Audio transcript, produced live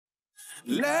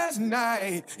last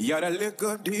night. Yeah, that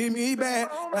liquor did me bad.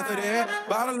 After that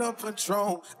bottle of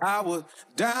Patron, I was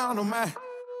down on my...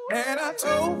 And I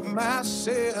told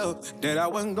myself that I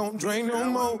wasn't gonna drink no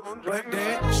more. But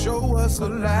that sure was a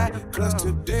lie, cause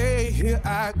today here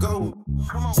I go.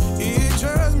 It's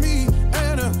just me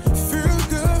and a few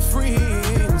good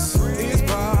friends. It's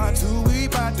part two, we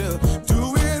bout to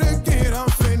do it again. I'm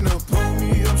finna pull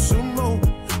me up some more,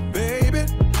 baby.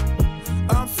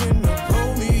 I'm finna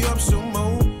pull me up some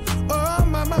more. Oh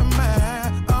my, my,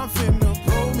 my. I'm finna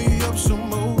pull me up some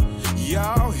more.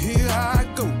 Y'all, here I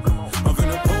go. I'm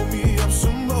finna pull me up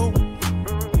some more.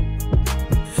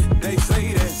 They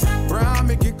say that brown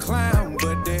make you clown,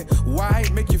 but that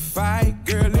white make you fight,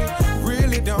 girl. It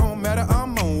really don't matter.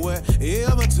 I'm on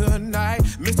whatever tonight.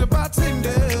 Mr.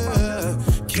 Bartender,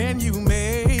 can you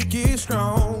make it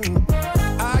strong?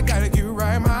 I gotta get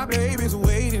right, my baby's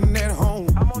waiting at home.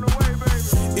 I'm on the way, baby.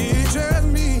 It's just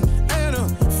me and a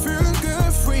few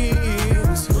good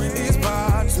friends. It's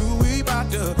part two, we bout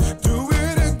to do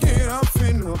it again. I'm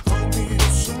finna pull me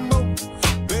up some more,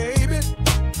 baby.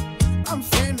 I'm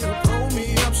finna pull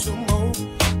me up some more.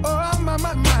 Oh my,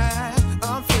 my, my.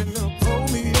 I'm finna pull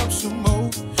me up some more.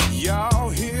 Y'all,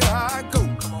 here I go.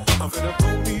 I'm finna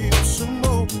pull me up some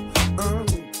more.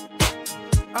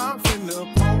 I'm finna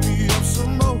pull me up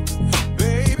some more,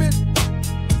 baby.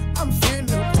 I'm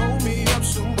finna pull me up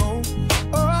some more.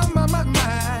 Oh my, my,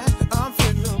 my. I'm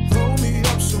finna pull me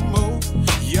up some more.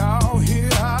 Y'all, here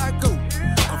I go.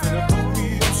 I'm finna pull me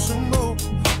up some more.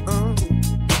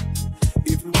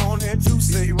 If you want that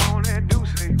juicy,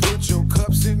 put your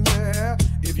cups in there.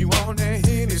 If you want that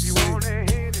Hennessy,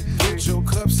 put your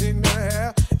cups in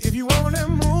there. If you want that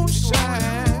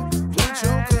moonshine, put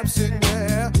your cups in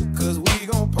there. Cause we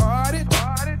gon' party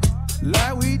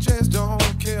like we just don't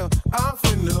care. I'm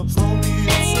finna pull me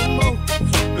up some more,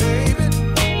 baby.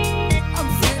 I'm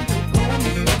finna pull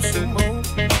me up some more.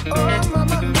 Oh my,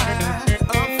 my, my.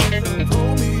 I'm finna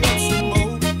pull me up some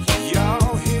more.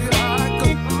 Y'all, here I go.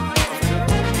 I'm finna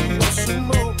pull me up some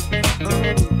more.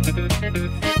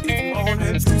 If you want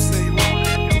that juicy,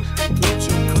 put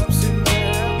your cups in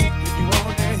there. If you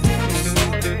want that Hennessy,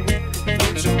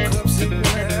 put your cups in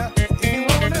there. If you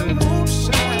want that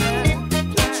moonshine,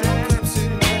 put your cups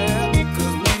in there.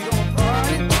 Cause we gon'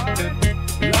 party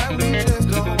like we just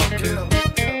don't care.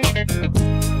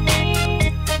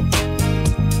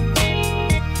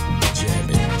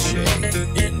 Jammin Jay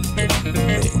in the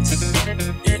mix.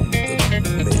 In the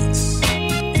mix.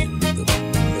 In the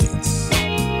mix.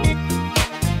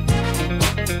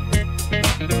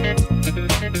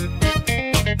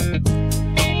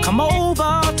 Come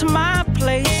over to my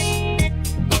place.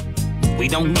 We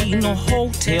don't need no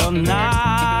hotel,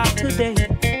 not today.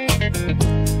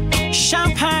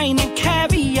 Champagne and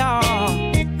caviar.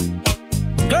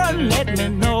 Girl, let me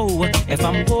know if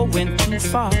I'm going too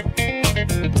far.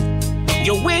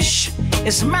 Your wish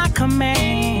is my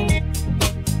command.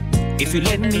 If you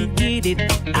let me get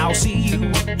it, I'll see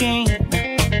you again.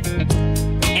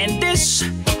 And this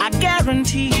I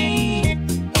guarantee.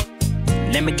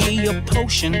 Let me give you a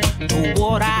potion to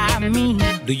what I mean.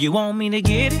 Do you want me to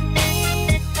get it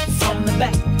from the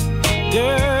back?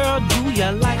 Girl, do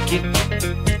you like it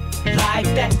like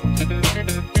that?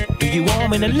 Do you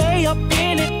want me to lay up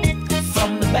in it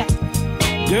from the back?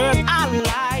 Girl, I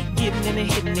like getting it and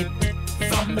hitting it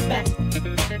from the back.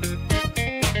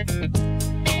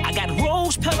 I got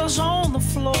rose petals on the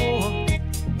floor.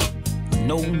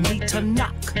 No need to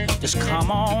knock, just come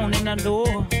on in the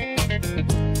door.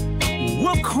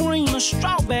 Whipped cream and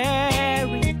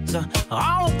strawberries,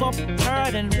 all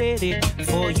prepared and ready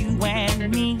for you and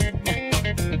me.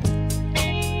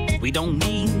 We don't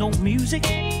need no music.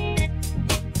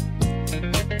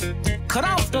 Cut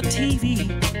off the TV,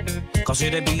 cause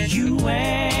it'll be you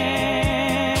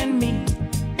and me.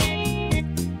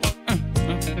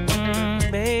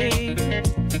 Baby,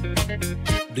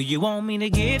 do you want me to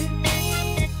get it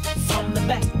from the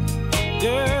back?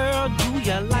 Girl, do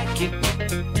you like it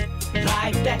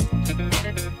like that?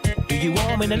 Do you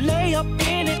want me to lay up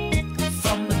in it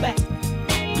from the back?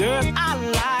 Girl, I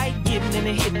like getting it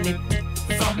and hitting it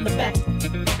from the back.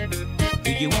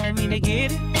 Do you want me to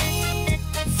get it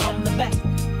from the back?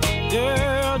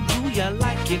 Girl, do you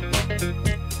like it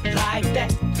like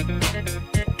that?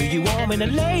 Do you want me to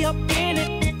lay up in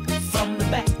it from the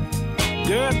back?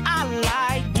 Girl, I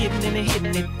like getting it and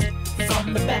hitting it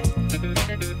from the back.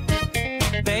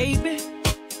 Baby,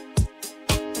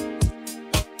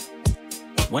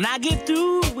 when I get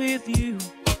through with you,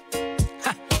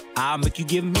 I'll make you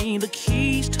give me the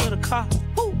keys to the car,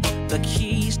 the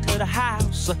keys to the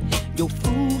house, your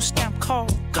food stamp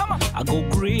card. Come on, I go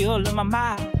grill in my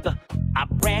mouth. a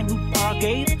brand new pair of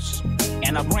gators,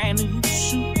 and a brand new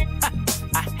suit.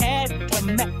 I had to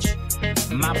match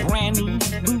my brand new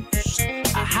boots.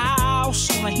 A house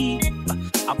on a heap,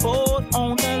 a boat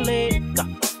on the lake,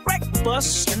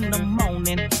 breakfast in the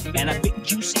morning, and a big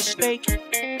juicy steak.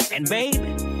 And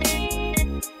baby,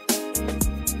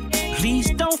 please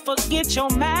don't forget your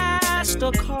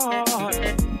MasterCard,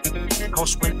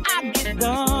 'cause when I get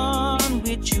done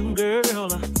with you, girl,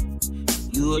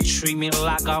 you'll treat me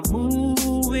like a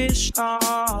movie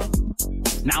star.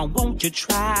 Now won't you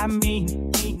try me?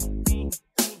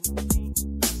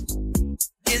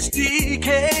 It's DK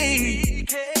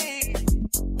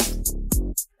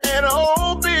and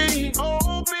OB.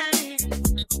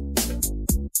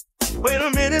 Wait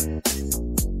a minute.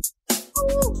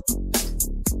 Ooh.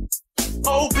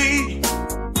 OB,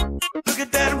 look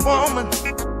at that woman.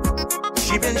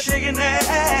 She been shaking that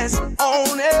ass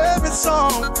on every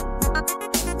song.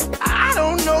 I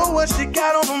don't know what she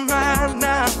got on her mind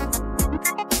now,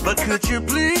 but could you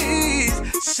please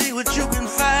see what you can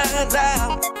find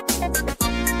out?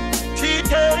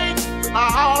 TK, I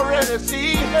already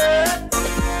see her.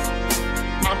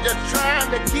 I'm just trying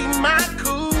to keep my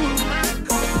cool.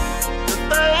 The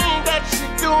thing that she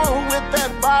doing with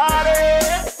that body,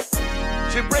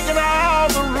 she breaking all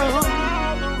the rules.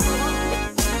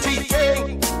 TK,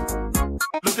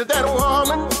 look at that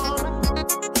woman.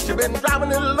 She been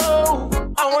dropping it low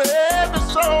on every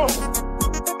song.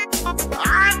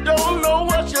 I don't know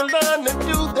what you learned to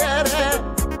do that at,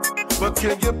 but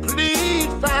can you please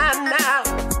find out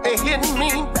and hit me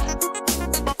back?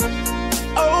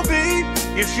 Oh, babe,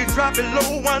 if you drop it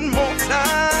low one more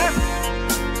time,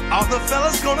 all the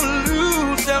fellas gonna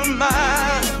lose their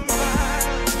mind.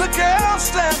 The girl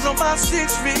stands on my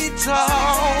 6 feet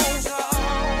tall,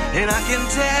 and I can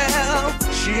tell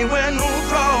she ain't wearing no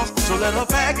cross. So let her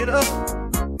back it up,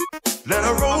 let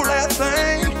her roll that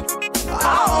thing.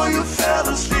 All you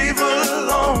fellas leave her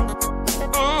alone.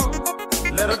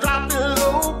 Let her drop it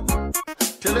low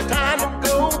till it's time to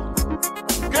go.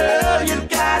 Girl, you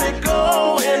got it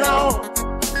going on.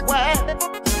 Why?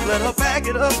 Let her back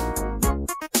it up,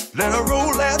 let her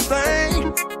roll that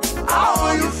thing.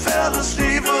 All you fellas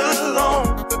leave her alone.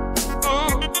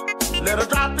 Let her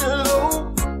drop it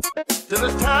low till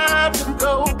it's time to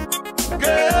go.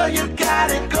 Girl, you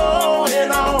got it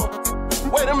going on.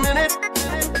 Wait a minute.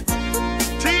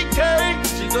 TK,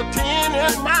 she's a 10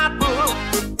 in my book.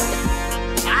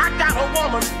 I got a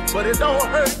woman, but it don't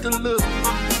hurt to look.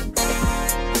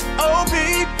 Oh,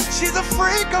 babe, she's a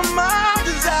freak of my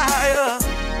desire,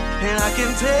 and I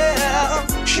can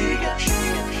tell she got.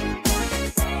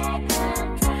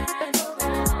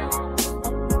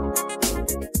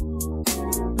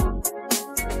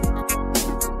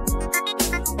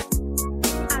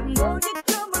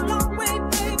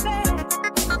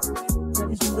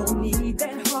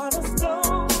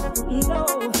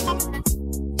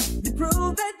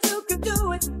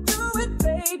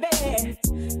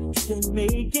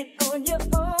 Make it on your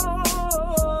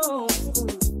own,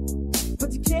 but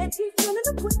you can't keep running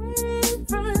away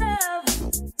from love,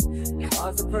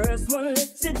 'cause the first one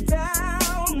let you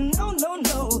down. No, no,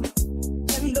 no.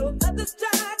 And though others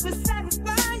try to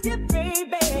satisfy you,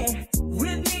 baby,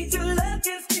 with me your love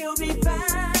can still be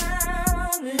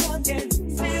found. Love can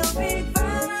still be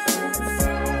found.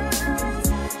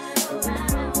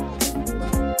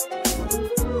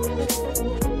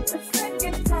 The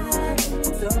second time,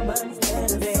 so much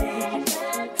better, baby.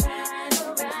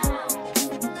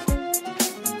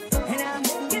 And I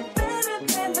make it better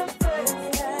than the first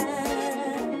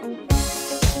time.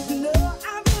 No,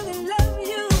 I really love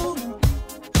you.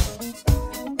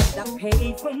 And I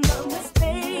paid for my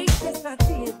mistakes, yes I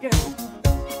did, girl.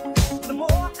 The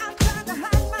more I try to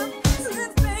hide my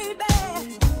feelings, baby,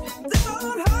 the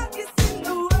cold heart gets in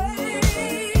the way,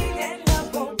 and I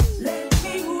won't let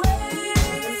me wait.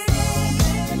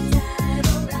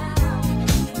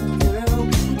 Girl,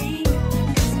 with me,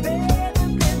 it's better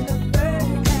than the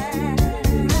first time.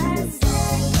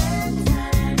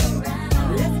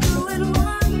 Let's do it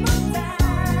one more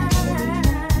time.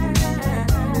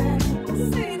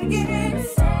 Say it again.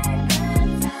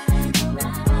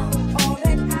 All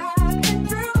that I've been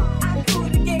through, I do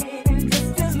it again.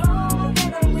 Just as long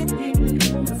as I'm with you.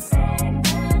 The second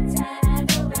time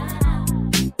around.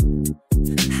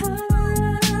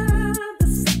 The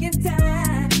second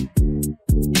time.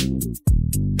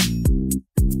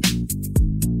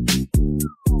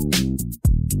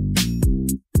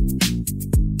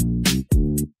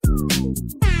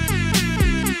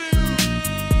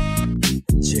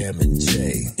 Jammin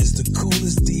Jay is the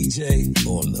coolest DJ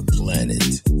on the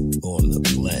planet. On the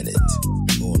planet.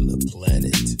 On the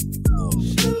planet. On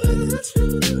the planet.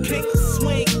 King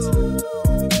Swing,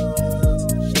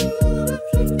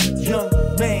 young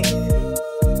man.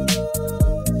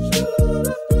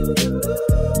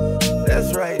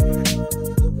 That's right.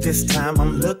 This time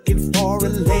I'm looking for a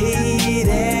lady.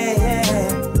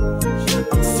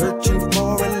 I'm searching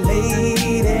for a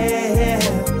lady.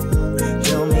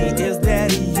 Tell me, is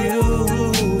that you?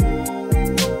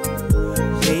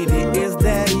 Baby, is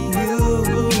that you?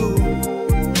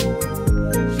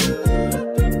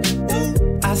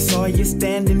 Ooh, I saw you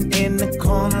standing in the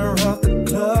corner of the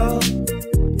club.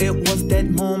 It was that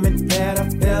moment that I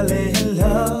fell in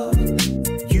love.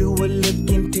 You were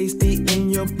looking tasty in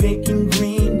your pink and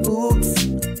green boots,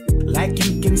 like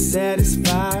you can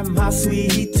satisfy my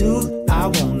sweet tooth. I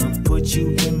wanna put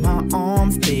you in my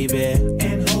arms, baby,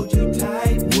 and hold you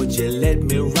tight. Would you let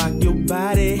me rock your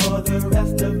body for the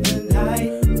rest of the night?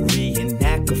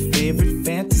 Reenact a favorite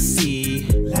fantasy,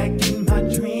 like in my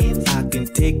dreams. I can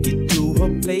take you to a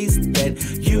place that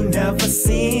you never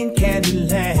seen.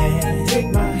 Candyland, take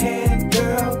my hand,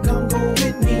 girl, come go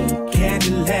with me.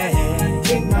 Candyland,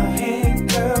 take my hand,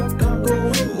 girl, come go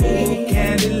with me.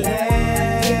 Candyland.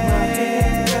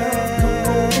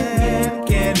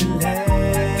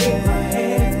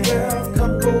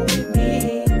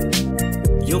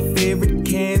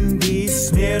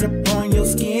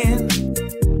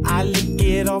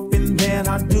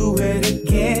 I'll do it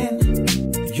again.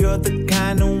 You're the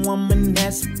kind of woman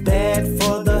that's bad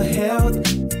for the health,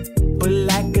 but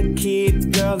like a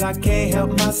kid, girl, I can't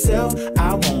help myself.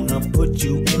 I wanna put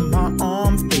you in my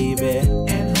arms, baby,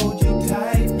 and hold you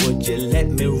tight. Would you let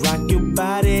me rock your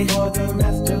body for the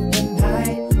rest of the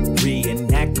night?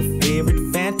 Reenact a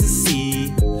favorite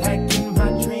fantasy, like in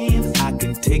my dreams. I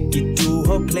can take you to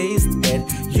a place that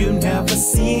you never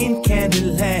seen.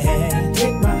 Candyland,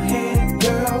 take my hand,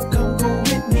 girl, come go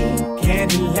with me.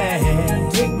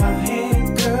 Candyland, take my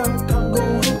hand, girl, come go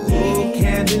with me.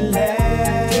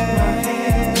 Candyland, take my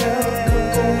hand, girl,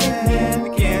 come go with me.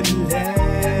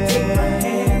 Candyland, take my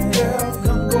hand, girl,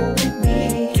 come go with me.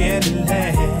 Candyland,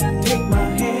 take my hand, girl, come go with me. Candyland, take my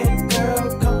hand,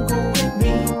 girl, come go with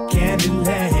me.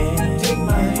 Candyland, take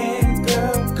my hand,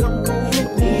 girl, come go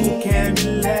with me.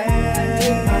 Candyland,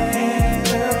 take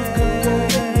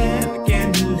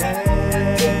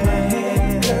my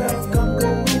hand, girl, come go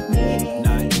with me.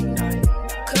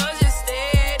 Cause you're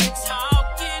steady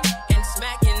talking and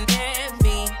smacking at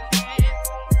me.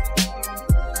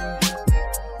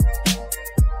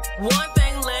 One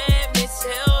thing let me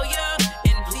tell ya,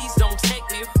 and please don't take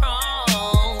me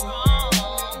wrong.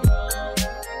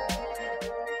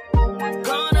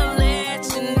 Gonna let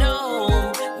you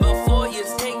know before you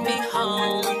take me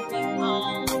home.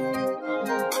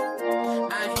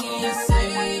 I hear you say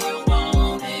you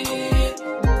want it.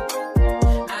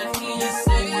 I hear you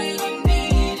say you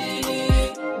need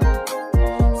it.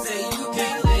 Say you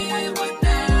can't live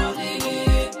without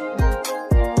it.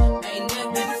 Ain't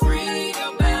nothing free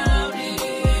about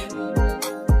it.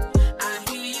 I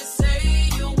hear you say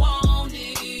you want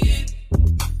it.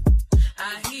 I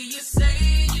hear you say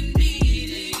you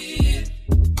need it.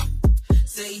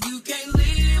 Say you can't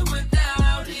live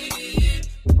without it.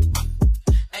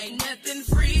 Ain't nothing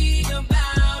free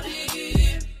about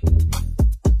it.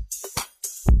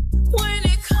 When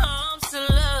it comes to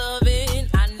loving,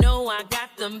 I know I got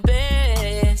the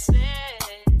best.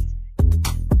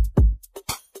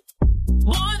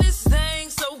 Boy, this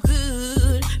thing's so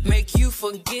good, make you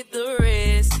forget the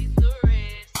rest.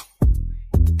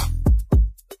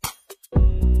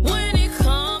 When it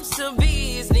comes to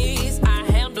business, I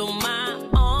handle my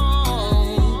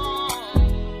own.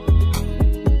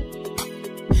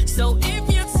 So if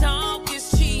your talk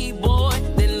is cheap, boy,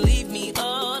 then leave me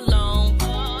alone.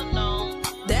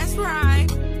 That's right.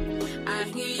 I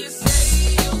hear you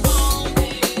say you want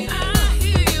it. I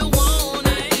hear you want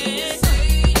it. Say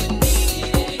you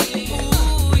need it.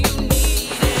 Ooh, you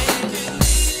need it. Can't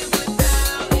live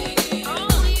without it.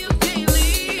 Oh, you can't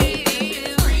live.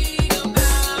 Free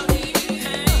about it.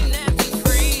 Ain't nothing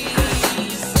free. I hear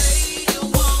you say you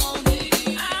want it.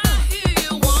 I hear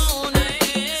you want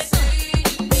it. Say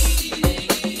you need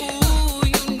it. Ooh,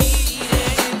 you need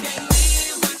it. Can't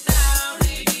live without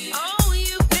it. Oh,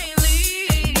 you can't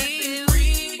live.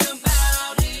 Free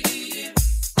about it.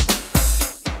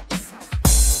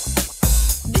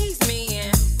 These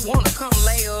men wanna come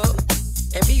lay up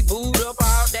and be booed up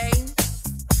all day,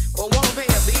 but won't pay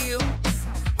a bill.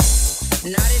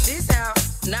 Not at this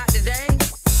house, not today.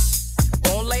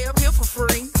 Won't lay up here for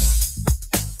free.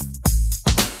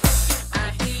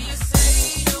 I hear you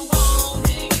say you want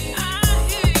it. I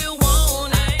hear you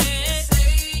want it.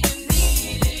 Say you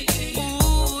need it.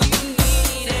 Ooh, you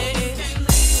need it. Can't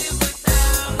live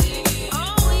without it.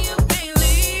 Oh, you can't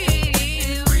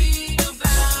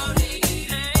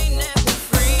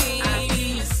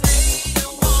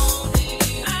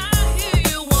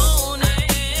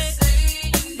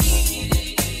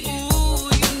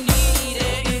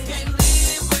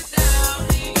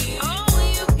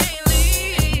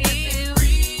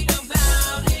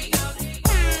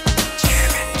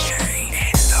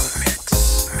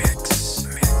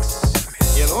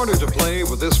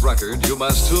record, you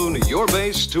must tune your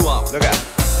bass to ours. Look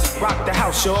out. Rock the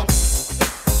house, y'all.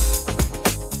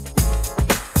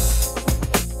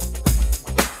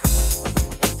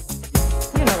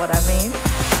 You know what I mean.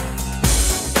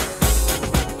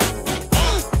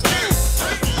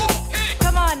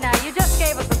 Come on now, you just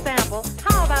gave us a sample.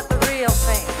 How about the real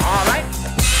thing? All right.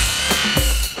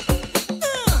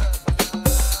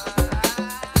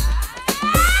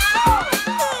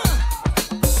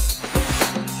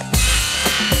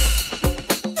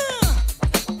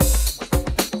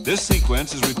 This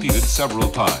sequence is repeated several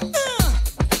times.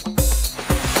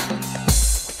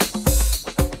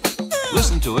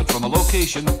 Listen to it from a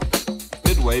location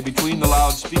midway between the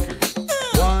loudspeakers.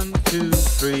 1, 2,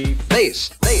 3,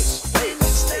 Bass, bass, bass.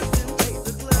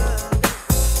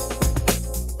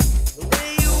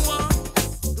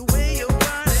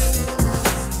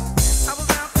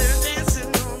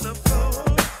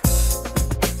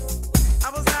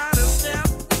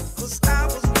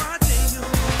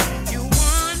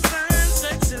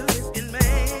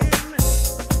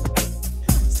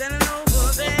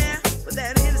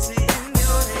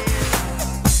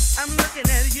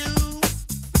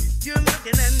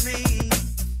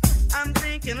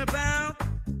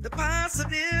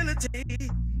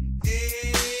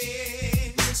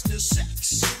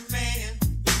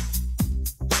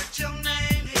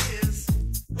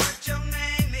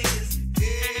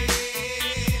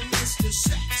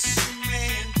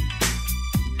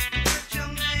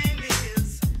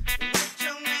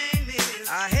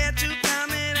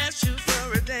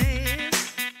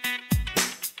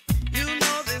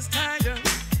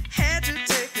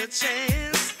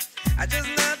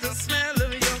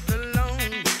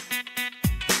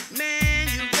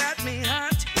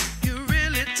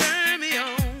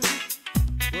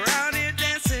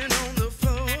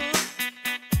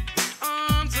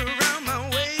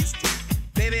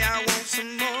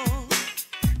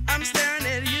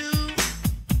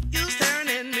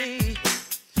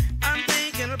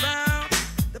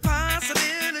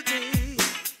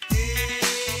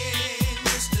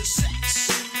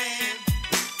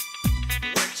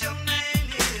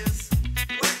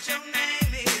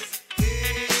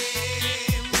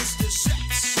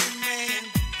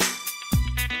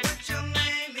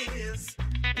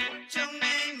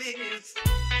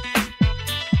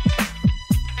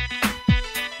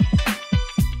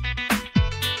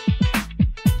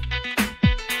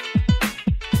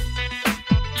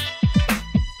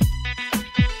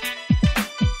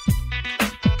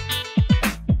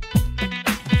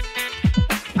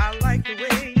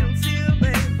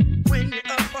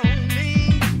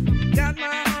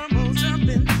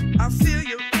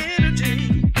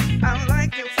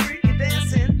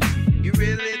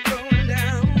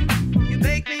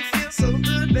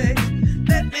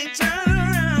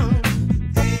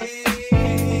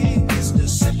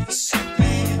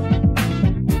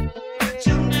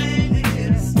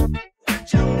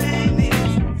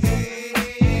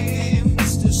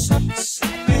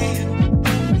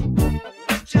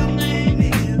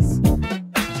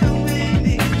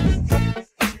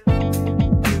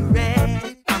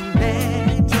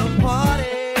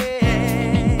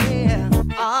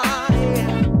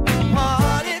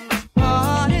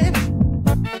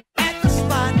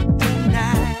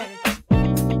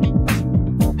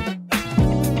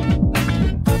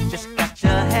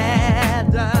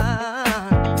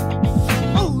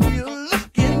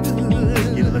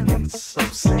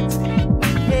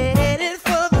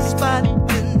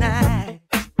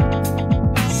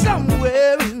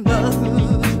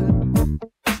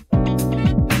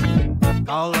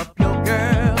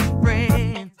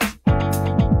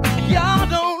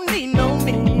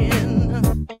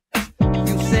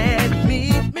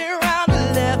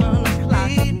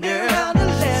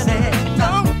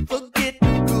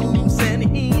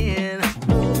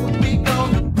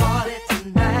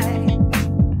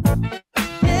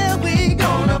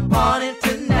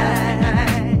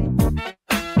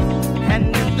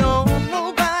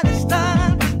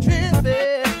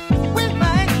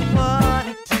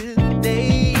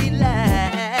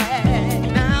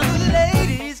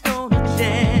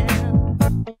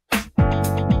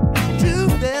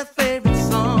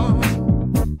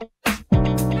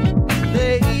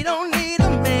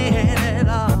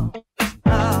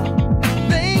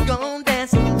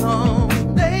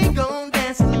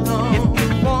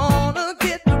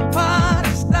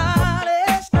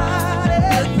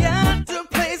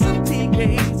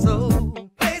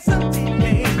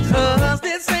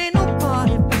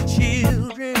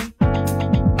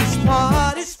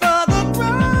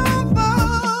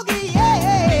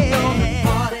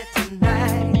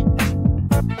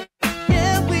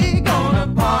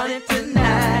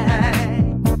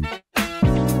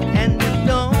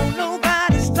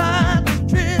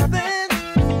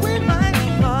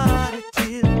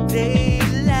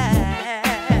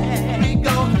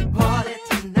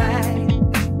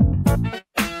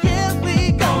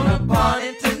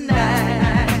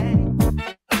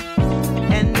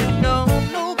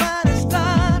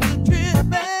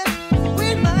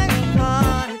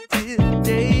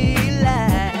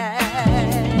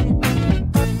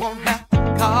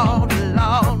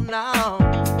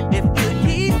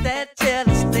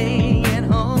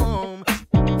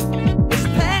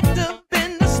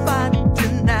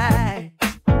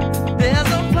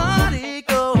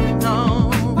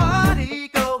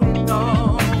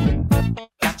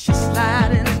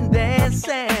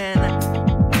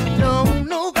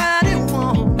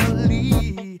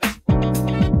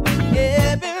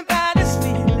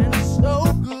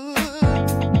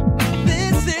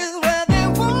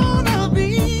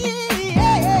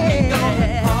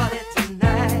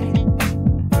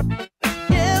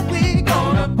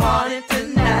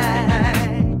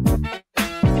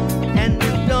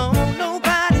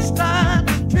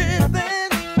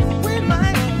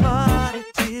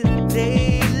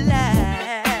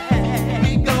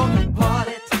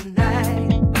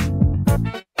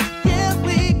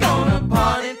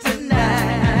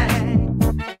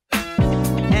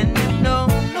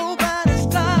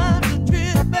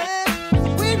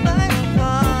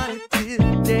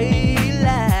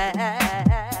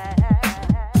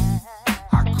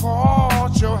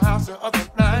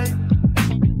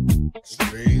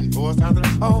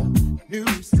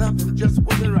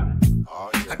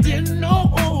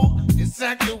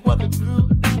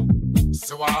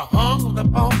 hung the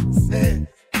phone and said,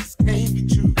 this can't be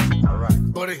true. All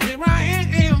right. But here I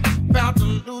am, about to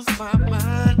lose my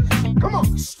mind. Come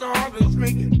on. Started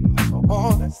drinking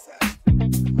all that stuff.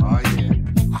 Oh, yeah.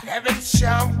 I haven't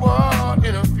showered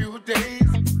in a few days.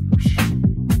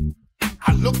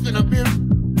 I looked in a mirror,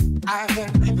 I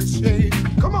haven't even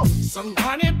shaved. Come on.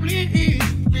 Somebody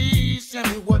please tell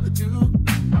me what to do.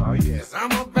 Oh, yeah. 'Cause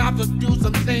I'm about to do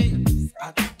some things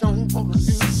I don't want to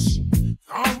do.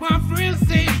 All my friends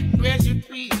say,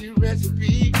 recipe,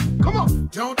 recipe. Come on.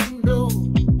 Don't you know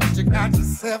what you got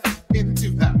yourself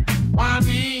into? Why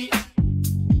me?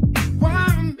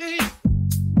 Why me?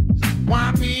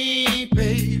 Why me,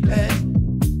 baby?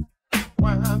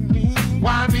 Why me?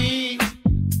 Why me?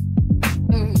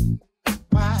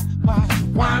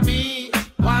 Why me?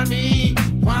 Why me?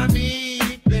 Why me,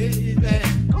 baby?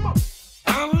 Come on.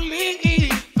 I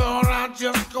thought I'd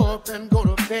just go up and go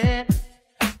to bed.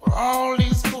 But all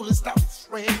these foolish thoughts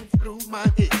ran through my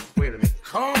head. Wait a minute.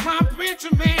 Call my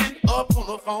preacher man up on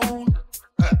the phone.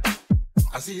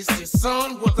 I said,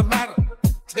 son, what's the matter?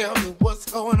 Tell me what's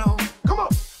going on. Come on.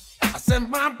 I said,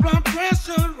 my blood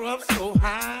pressure up so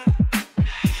high.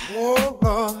 Oh,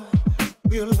 Lord,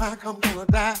 feel like I'm gonna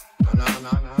die. No.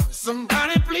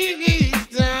 Somebody please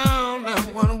down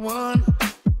 911.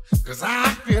 'Cause I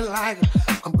feel like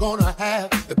I'm gonna have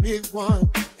the big one.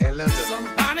 Hey,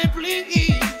 somebody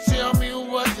please tell me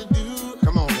what to do.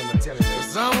 Come on, let me tell you.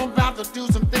 'Cause I'm about to do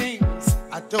some things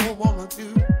I don't wanna do.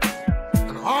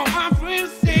 And all my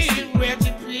friends say,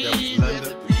 recipe,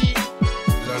 recipe.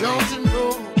 Don't you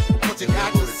know what you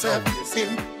got yourself in?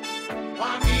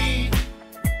 Why me?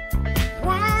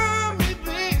 Why me,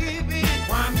 baby?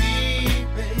 Why me,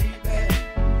 baby?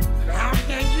 How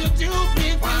can you do me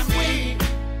this way?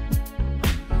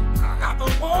 After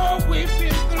all we've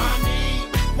been through. Why me?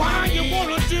 Why you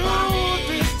wanna do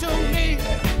this to me?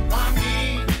 Why me?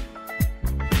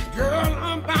 Girl,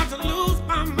 I'm about to lose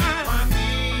my mind. Why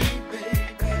me,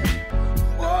 baby?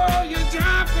 Oh, you're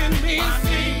driving me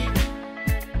insane.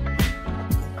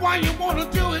 Why you wanna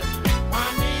do it? Why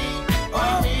me? Why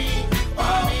me?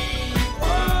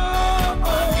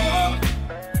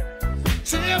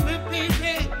 Tell me,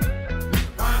 baby.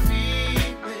 Why me,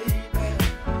 baby?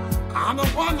 I'm the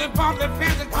one that bought the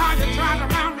fancy car you drive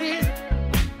around me.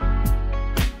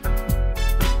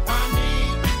 Why me?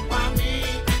 Why me?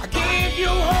 I gave you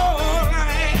all I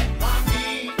had. Why me?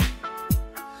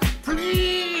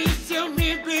 Please tell me,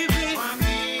 baby. Why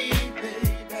me,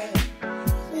 baby?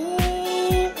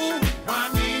 Ooh, why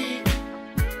me?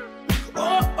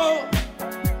 Oh.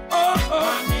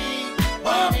 Why me?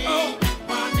 Why me?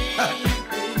 Why me?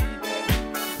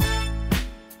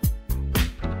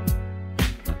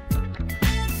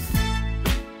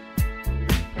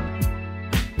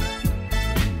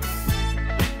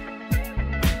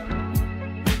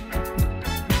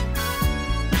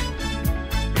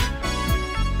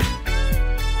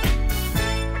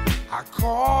 I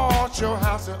called your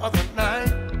house the other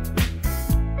night.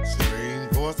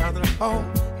 Strange voice out of the phone.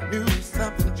 Knew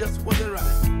something just wasn't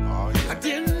right. Oh, yeah. I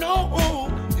didn't know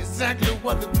exactly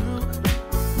what to do.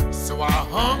 So I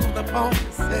hung the phone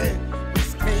and said,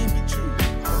 this can't be true.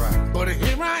 All right. But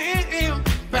here I am,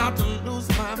 about to lose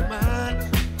my mind.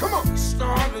 Come on.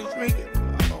 Started drinking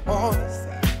all this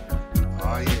time.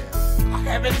 Oh, yeah. I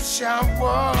haven't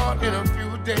showered in a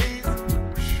few days.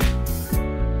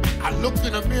 I looked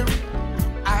in the mirror,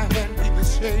 I haven't even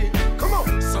shaved. Come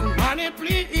on. Somebody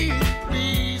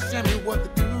please tell me what to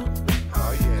do.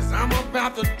 Oh, yeah. 'Cause I'm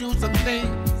about to do some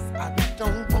things I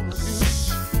don't want to do.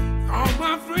 All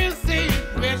my friends say,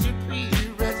 recipe,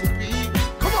 recipe.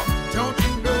 Come on. Don't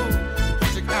you know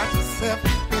what you got yourself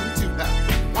into?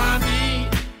 Why me?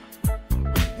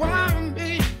 Why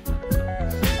me?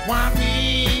 Why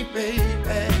me, baby?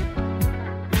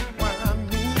 Why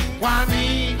me? Why me?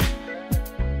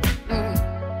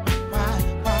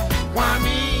 Why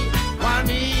me? Why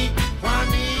me? Why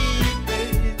me,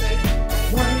 baby?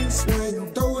 Swing,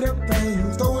 throw that thing,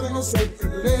 throw it in a circle,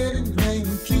 let it rain,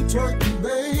 keep twerking,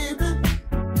 baby.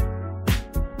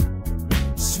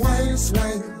 Swing,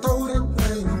 throw that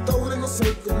thing, throw it in a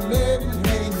circle, let it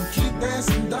rain, keep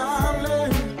dancing,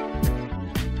 darling.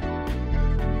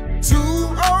 2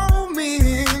 old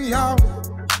men, y'all,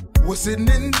 was sitting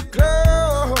in the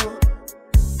club.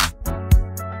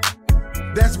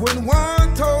 That's when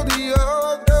one told the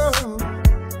other,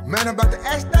 man, I'm about to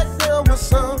ask that girl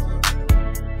what's up.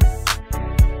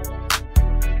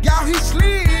 Y'all, he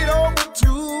slid over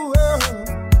to her,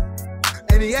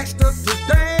 and he asked her to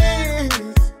dance.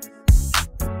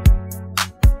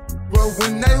 But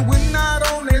when they went out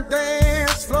on that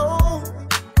dance floor,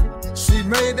 she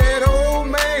made that old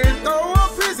man throw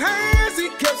up his hands. He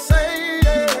kept saying,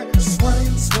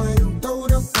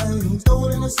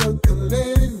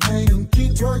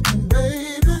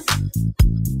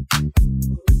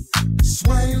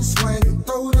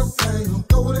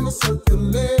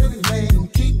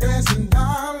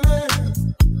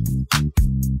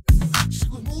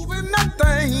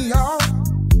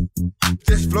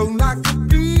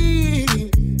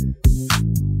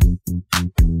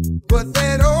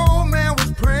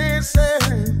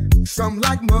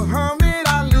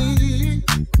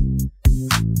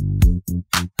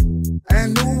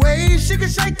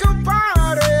 shake her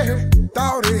body.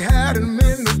 Thought he had him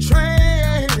in the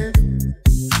trance.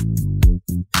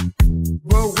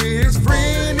 But with his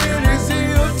friend in his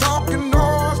ear talking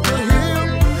noise to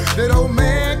him, that old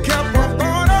man kept on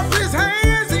throwing up his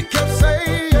hands. He kept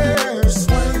saying,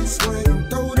 swing, swing,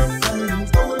 throw them things,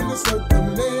 throw it in a circle,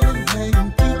 let it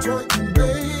hang, keep twerking,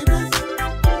 baby.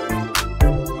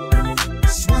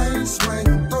 Swing, swing,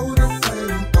 throw them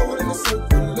things, throw it in a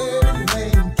circle, let it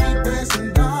hang, keep dancing,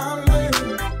 darling.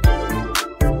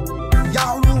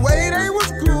 Y'all, the way they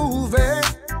was grooving,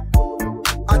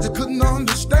 I just couldn't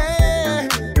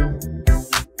understand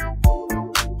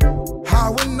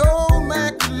how an old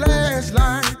man could last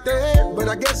like that. But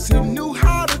I guess he knew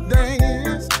how to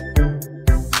dance.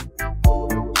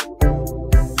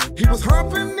 He was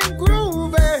humping and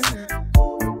grooving,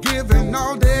 giving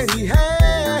all that he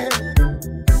had.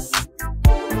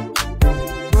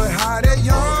 But how that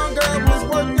young girl was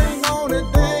working on the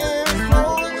dance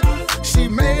floor, she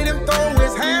made him throw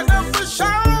his hands up for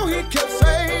show. He kept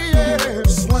saying,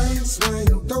 swing, swing,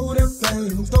 throw them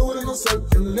things, throw it in a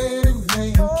circle, let it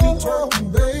hang, keep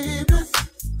twerking, baby,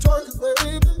 twerking,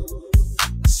 baby.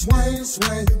 Swing,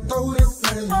 swing, throw them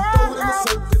things, throw it in a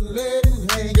circle, let it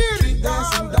hang, keep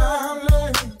dancing,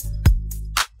 darling.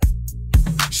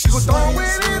 She was throwing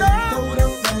it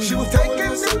up, she was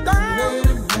taking it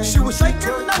down, she was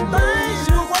shaking that thing,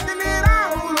 she was working it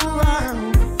all around.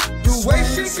 The way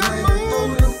she could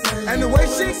move, and the way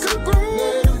she could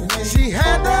groove, she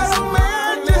had that old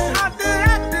man just out there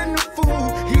acting the fool.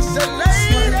 He said,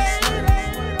 lady.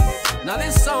 Now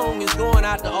this song is going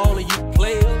out to all of you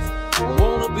players,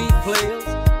 players,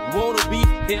 wanna be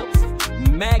pimps,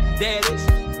 Mac daddies,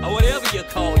 or whatever you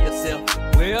call yourself.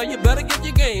 Well, you better get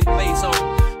your game face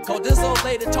on, cause this old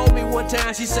lady told me one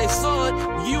time, she say, son,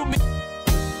 you me.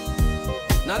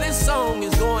 Now this song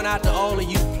is going out to all of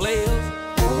you players,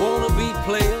 wanna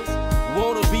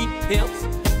be pimps,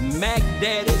 Mac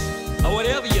daddies, or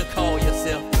whatever you call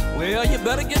yourself. Well, you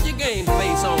better get your game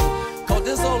face on, cause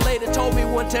this old lady told me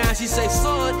one time, she say,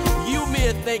 son, you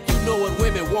men think you know what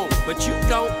women want, but you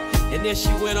don't. And then she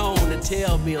went on to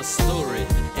tell me a story,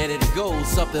 and it goes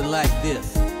something like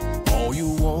this. All you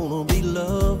wanna be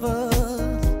lovers,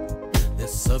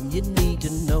 there's something you need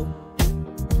to know.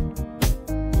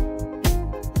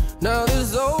 Now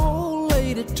this old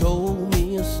lady told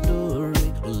me a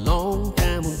story a long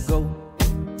time ago.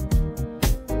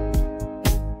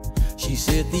 She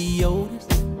said the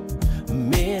oldest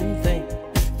men think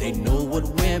they know what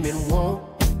women want,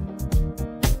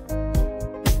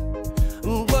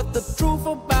 but the truth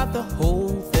about the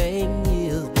whole thing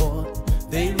is, boy,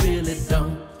 they really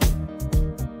don't.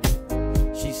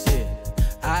 She said,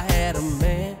 I had a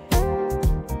man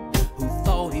who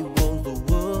thought he was the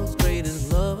world's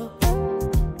greatest lover,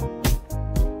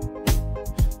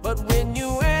 but when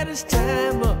you add his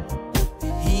time up,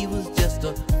 he was just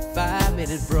a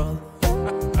 5-minute brother.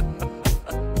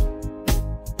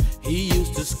 He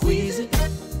used to squeeze it,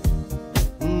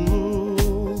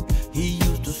 he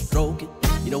used to stroke it.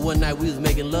 You know, one night we was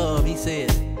making love, he said,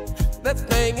 that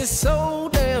thing is so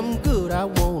damn good, I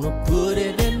wanna put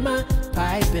it in my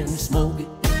pipe and smoke it.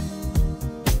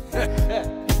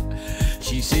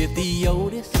 She said, the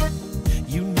oldest,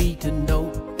 you need to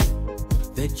know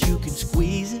that you can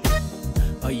squeeze it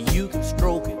or you can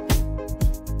stroke it.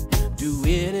 Do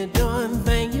any darn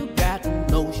thing you got the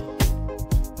notion,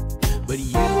 but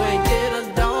you ain't get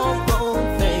a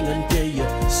doggone thing until you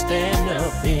stand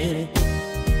up in it.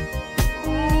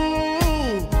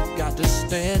 Got to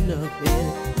stand up in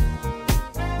it.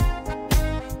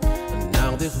 And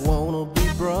now this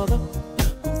wannabe brother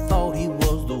who thought he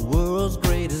was the world's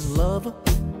greatest lover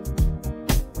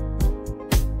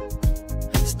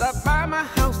stopped by my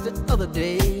house the other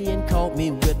day and caught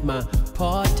me with my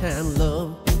part-time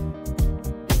love.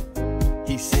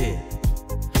 He said,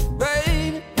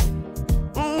 baby,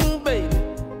 baby,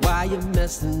 why you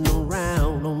messing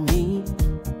around on me?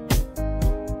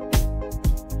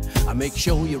 I make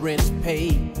sure your rent's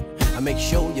paid, I make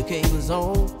sure your cable's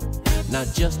on. Now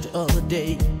just the other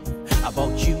day, I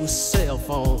bought you a cell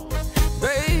phone.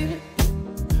 Baby,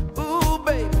 ooh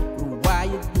baby, why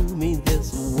you do me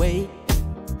this way?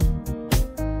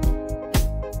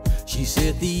 She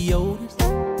said the oldest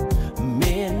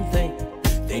men think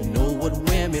they know what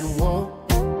women want,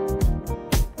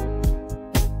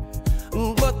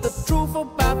 but the truth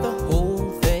about the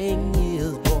whole thing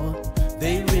is, boy,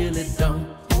 they really don't.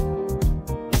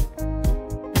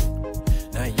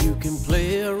 Now you can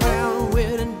play around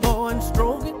with it, boy, and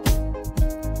stroke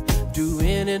it, do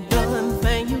any darn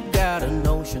thing you got a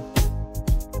notion,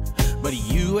 but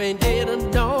you ain't did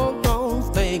a doggone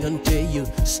thing thing until you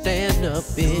stand up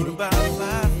in it. About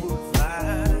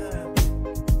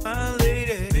 5'5", my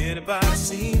lady. Anybody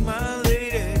seen my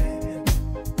lady?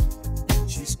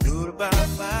 She stood about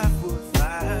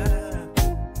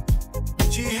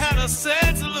 5'5". She had a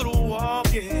sexy little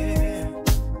walk, yeah.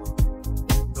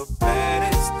 The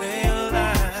baddest thing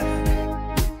alive.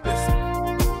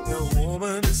 Listen, the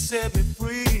woman that set me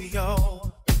free,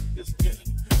 y'all.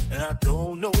 And I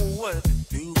don't know what to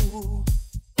do.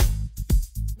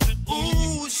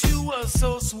 Ooh, she was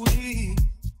so sweet.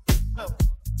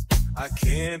 I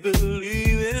can't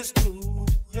believe it's true.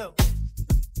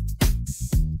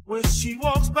 When she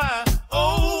walks by,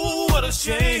 oh, what a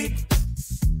shame.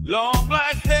 Long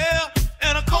black hair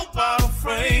and a coat bottle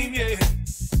frame, yeah.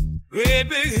 Great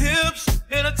big hips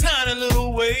and a tiny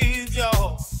little waist,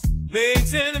 y'all.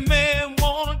 Makes any man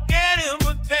wanna get him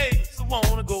a taste. I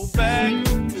wanna go back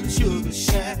to the sugar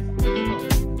shack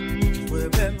where I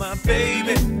met my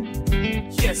baby.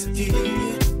 Yes, I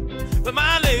did. But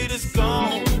my lady's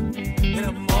gone and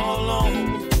I'm all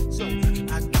alone. So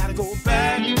I gotta go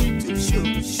back to the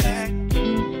sugar shack.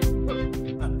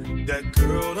 That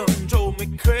girl done drove me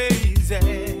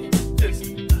crazy.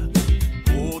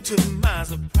 Oh, to my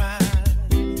surprise,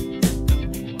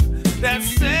 that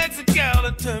sexy gal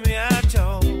that turned me out,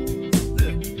 y'all.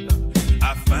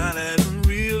 I finally done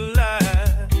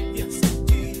realized, yes I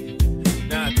did.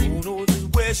 Now I don't know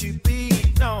just where she be,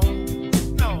 no.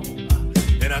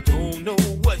 And I don't know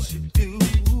what she do.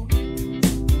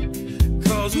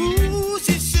 Cause ooh,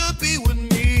 she should be with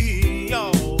me,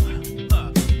 y'all.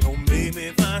 Don't make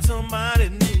me find somebody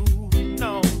new.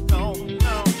 No.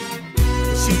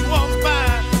 She walks by,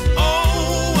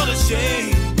 oh, what a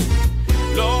shame.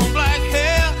 Long black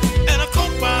hair and a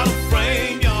coat bottle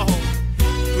frame, y'all.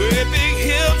 Great big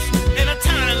hips and a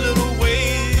tiny little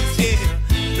waist, yeah.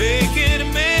 Making a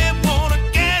man wanna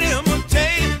get him a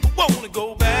taste. Wanna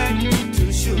go back to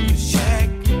the sugar shack.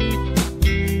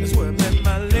 That's where I met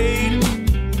my lady.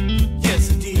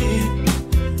 Yes, I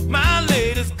did. My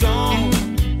lady's gone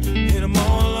and I'm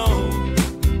all alone.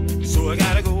 So I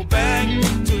gotta go back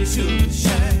to the sugar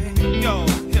shack. Y'all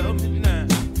help me now.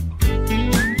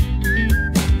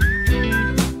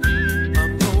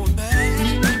 I'm going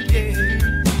back, yeah.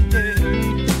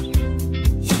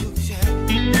 Sugar shack.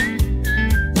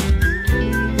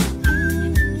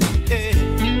 Yeah.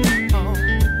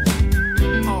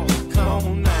 Oh, come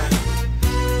on now.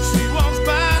 She walks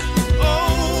by,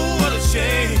 oh, what a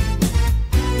shame.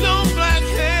 Long black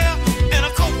hair and a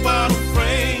coat bottle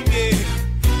frame, yeah.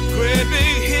 Great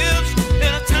big hips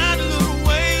and a tiny little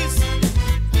waist.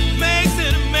 Makes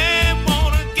it a man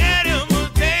wanna get him a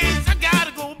taste. I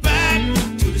gotta go back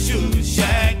to the sugar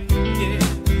shack, yeah.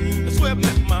 That's where I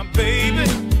met my baby.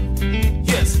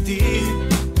 Yes, I did.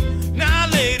 Now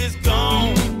lady's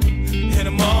gone and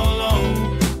I'm all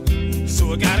alone.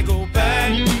 So I gotta go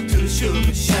back to the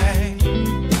sugar shack.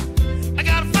 I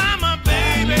gotta find my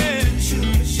baby.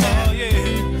 Sugar shack, oh,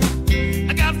 yeah.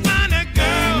 I gotta find that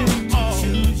girl. Oh,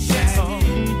 sugar shack.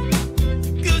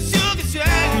 Good sugar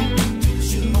shack.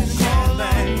 Oh, call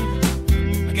back.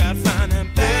 I gotta find that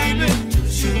baby.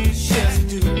 Sugar shack. Yes, I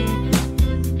do.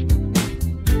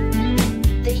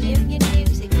 The Union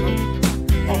Music Group.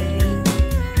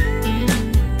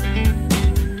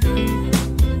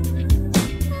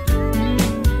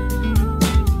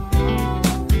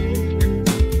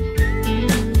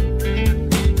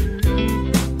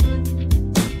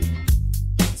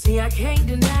 See, I can't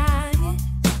deny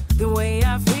the way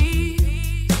I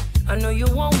feel. I know you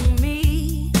want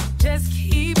me, just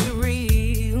keep it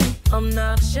real. I'm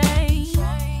not ashamed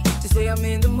to say I'm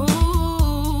in the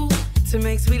mood to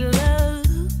make sweet love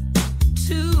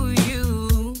to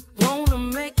you. Wanna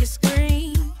make you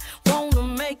scream, wanna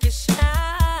make you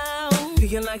shout. You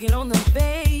can like it on the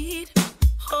bed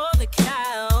or the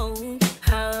couch.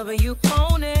 However you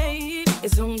want it,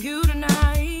 it's on you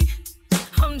tonight.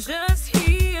 I'm just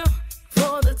here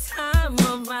for the time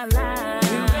of my life.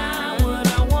 You got what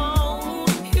I want.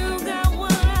 You got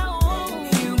what I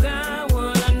want. You got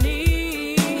what I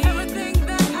need. Everything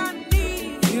that I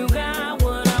need. You got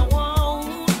what I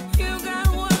want. You got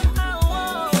what I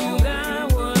want. You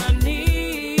got what I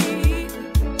need.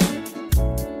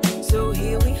 So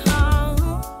here we are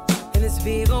in this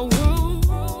big old room.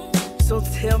 So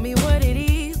tell me what it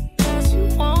is that you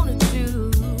wanna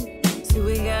do. See,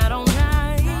 we got all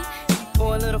night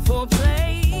for a little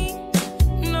foreplay.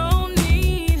 No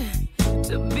need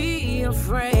to be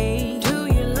afraid. Do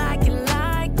you like it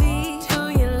like this? Do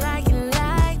you like it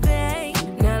like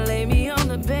that? Now lay me on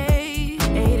the bed,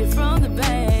 ate it from the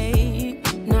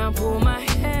bag. Now pull my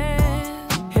hair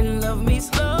and love me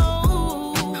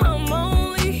slow. I'm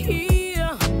only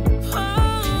here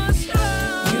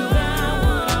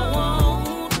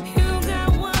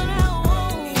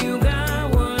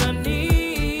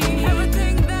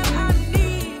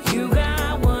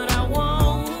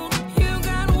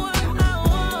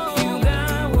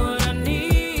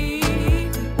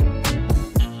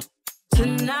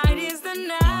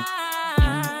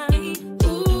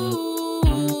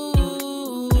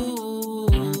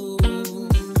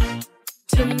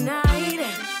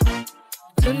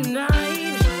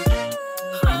tonight.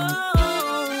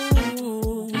 Oh,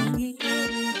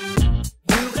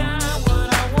 you got what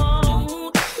I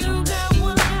want. You got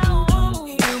what I want.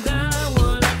 You got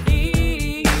what I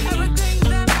need. Everything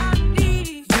that I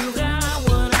need. You got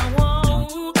what I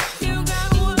want. You got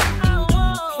what I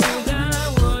want. You got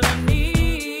what I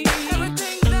need.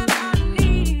 Everything that I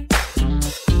need.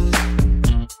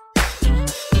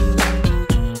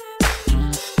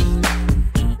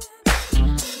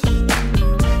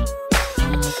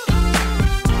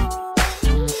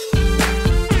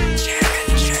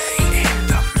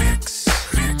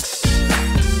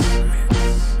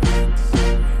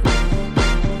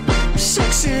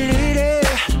 Sexy lady,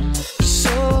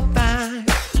 so fine.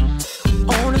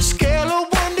 On a scale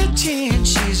of 1 to 10,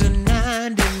 she's a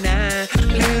 99.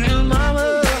 Little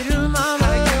mama,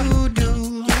 how you do?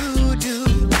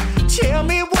 Tell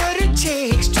me what it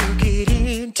takes to get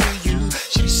into you.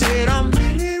 She said, I'm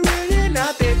really, really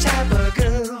not that type of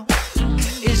girl.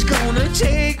 It's gonna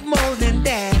take more than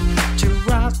that to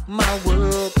rock my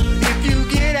world. If you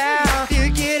get out, you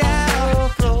get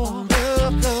out on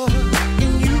the floor.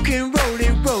 And you can roll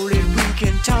it, we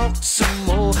can talk some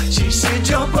more. She said,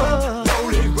 jump up,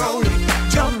 roll it,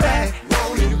 jump back,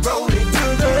 roll it, to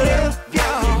the left,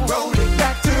 y'all, roll it,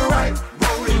 back to the right,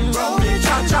 roll it,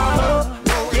 cha-cha up,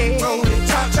 roll it,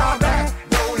 cha-cha back,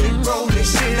 roll it,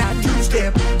 say now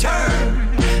two-step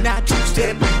turn, now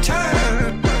two-step and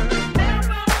turn.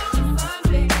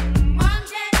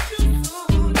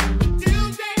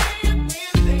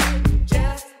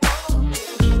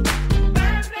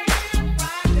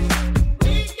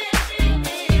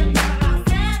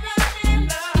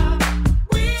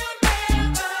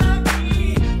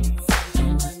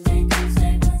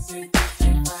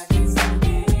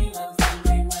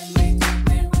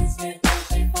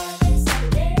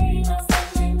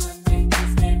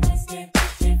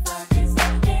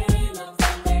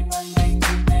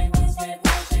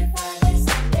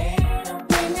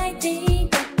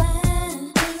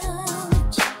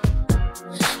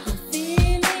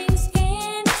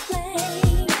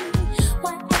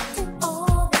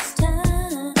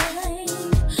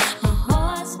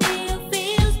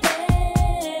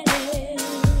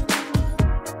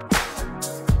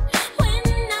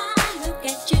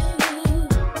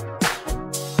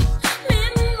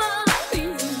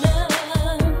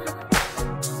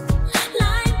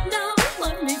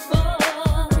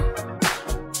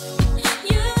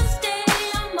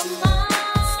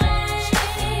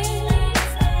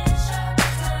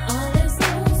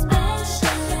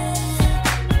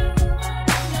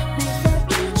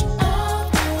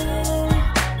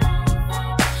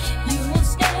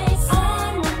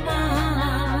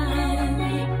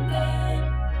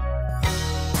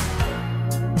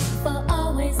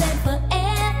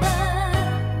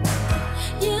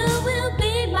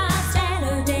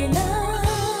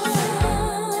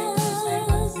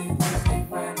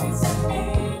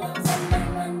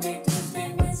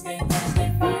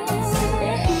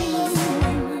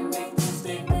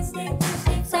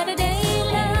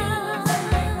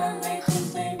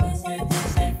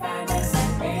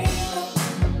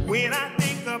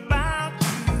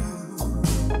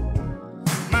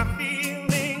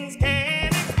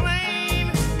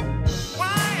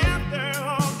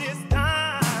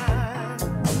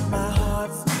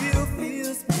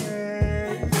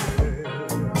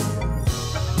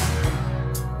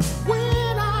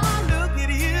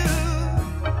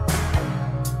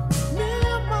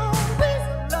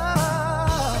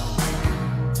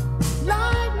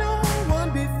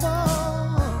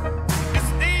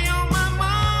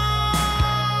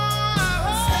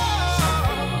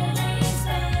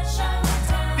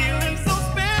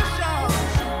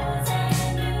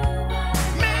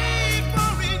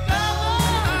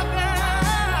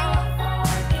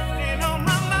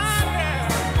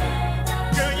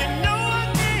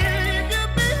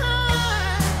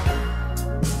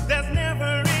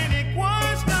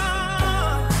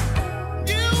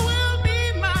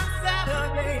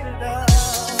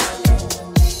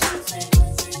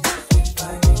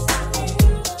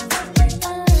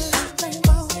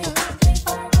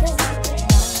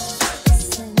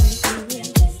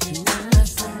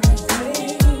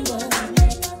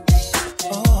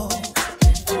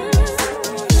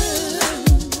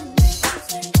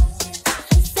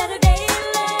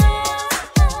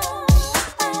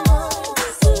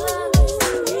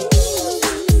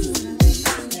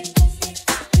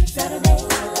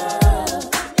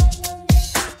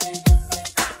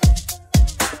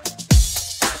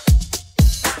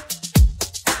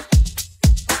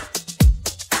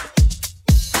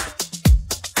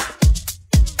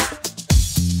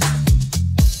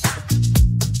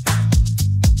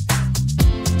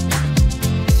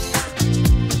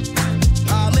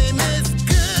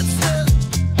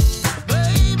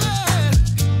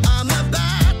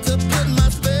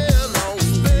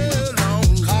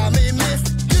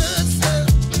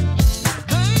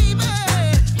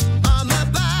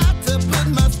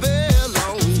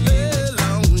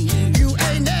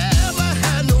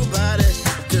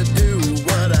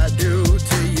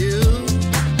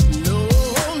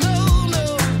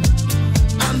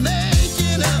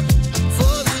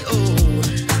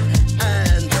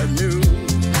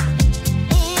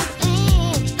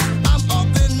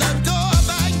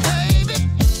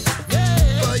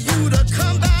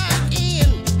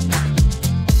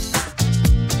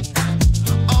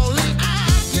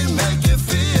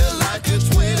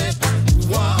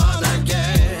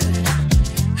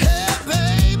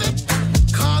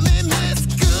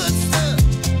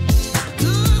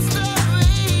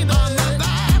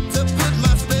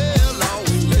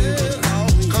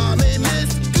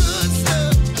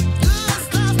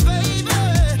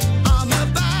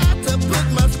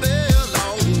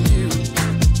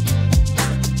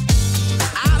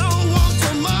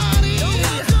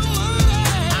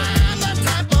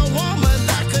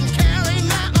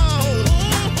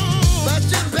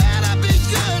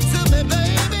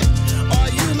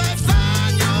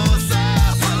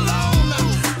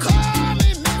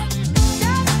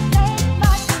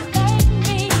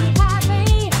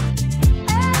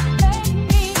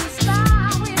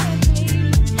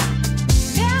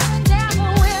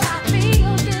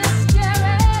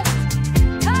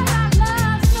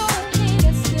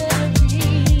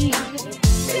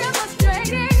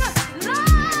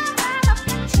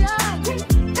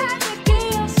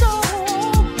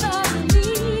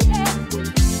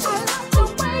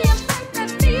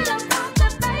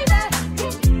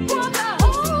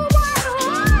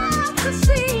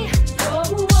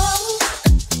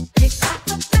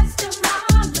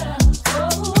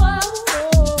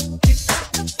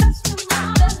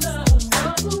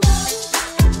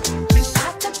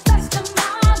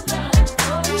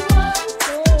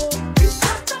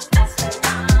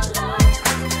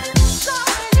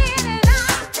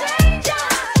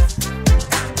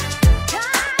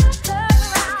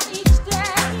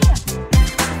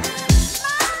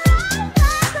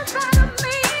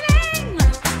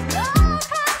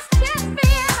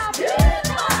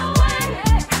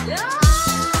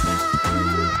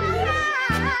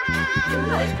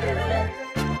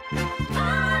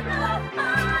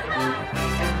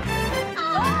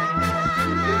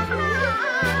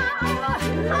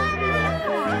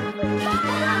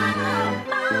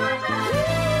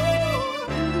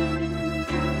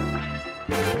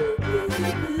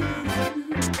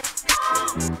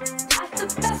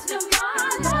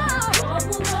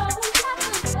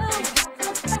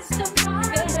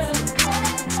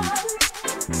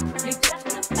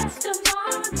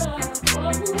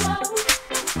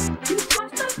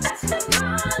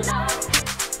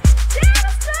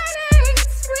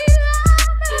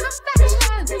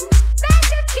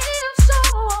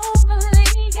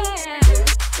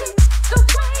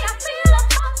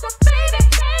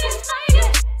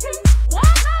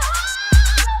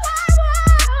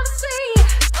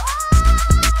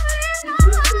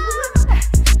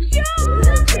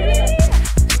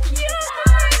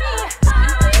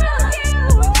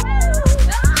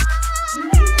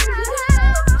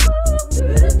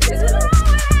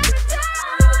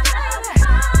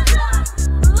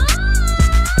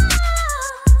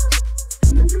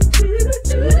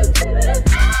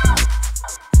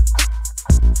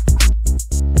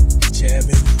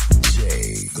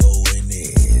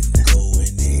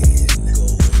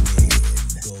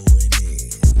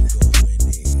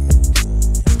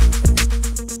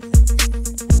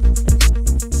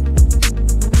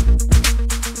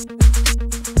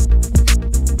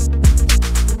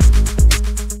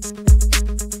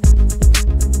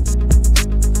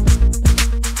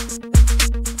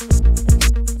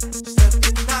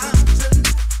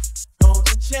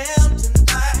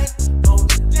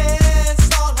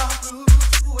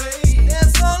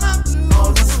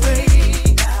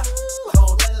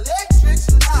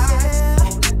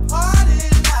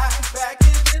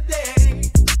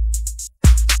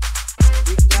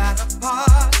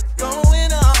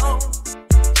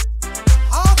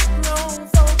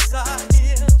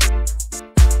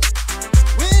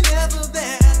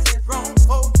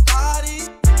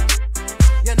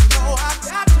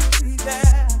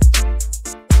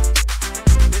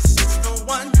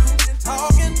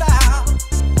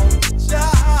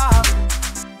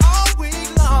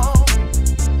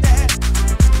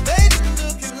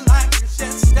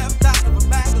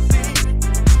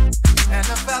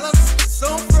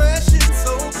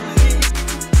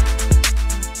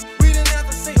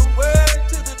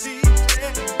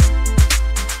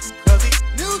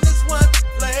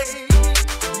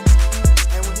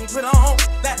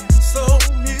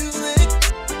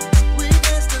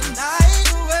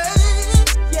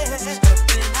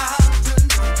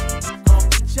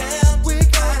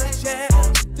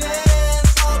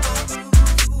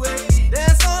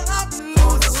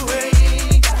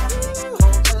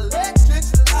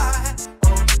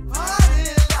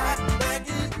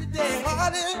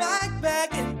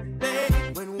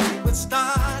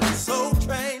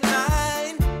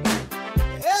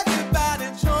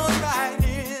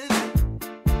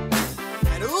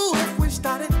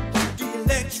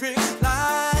 electric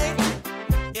slide.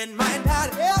 It might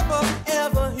not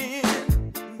ever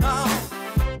end. No,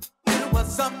 it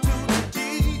was up to the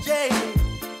DJ.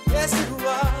 Yes, it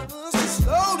was to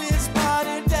slow this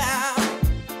party down.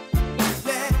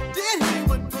 Yeah, then he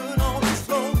would put on a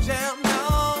slow jam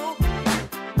now,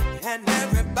 and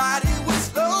everybody would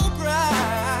slow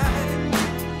grind.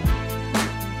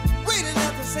 We didn't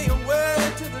have to say a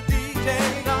word to the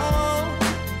DJ, no,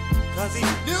 'cause he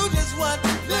knew just what to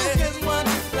play,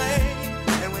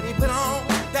 and when he put on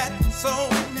that soul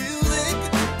music,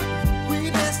 we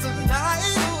danced the night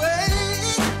away.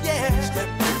 Yeah,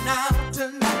 stepping out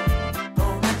tonight,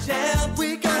 gonna jam,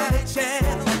 we got a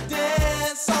chance to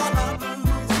dance all our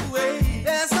blues away,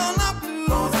 dance all our blues,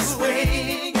 gonna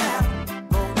swing out,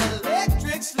 gonna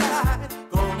electric slide,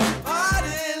 gonna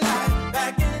party like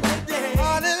back in the day.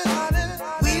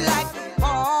 We like to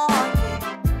party,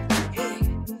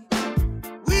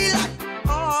 we like to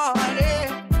party.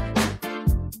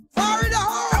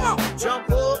 Come on. Jump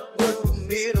up with the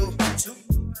middle,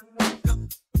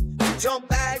 jump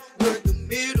back with the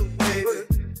middle, baby.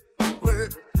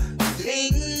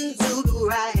 Lean to the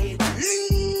right,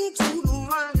 lean to the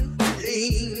right,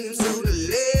 lean to the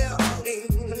left, lean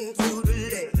to the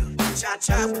left.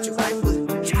 Cha-cha with your right foot,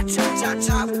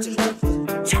 cha-cha with your left foot,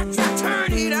 cha-cha.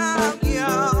 Turn it out, yeah.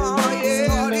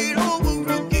 Start it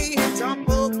over again. Jump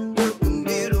up with the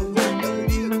middle,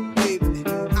 baby.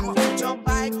 I'm gonna jump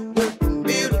back with the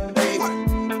middle, baby.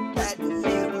 Back the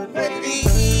middle, baby.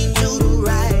 Lean to the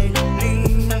right,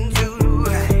 lean to the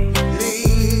right,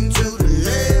 lean to the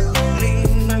left,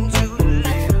 lean to the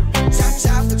left.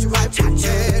 Cha-cha with your right,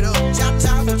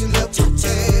 cha-cha with your left,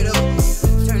 cha-cha.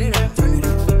 Turn it up, turn it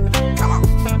up. Come on,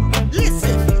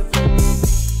 listen.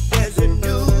 There's a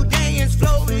new dance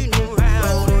floating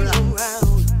around.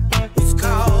 It's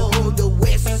called the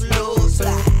West Slow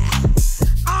Slide.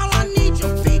 All I need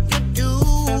your feet to do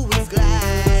is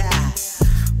glide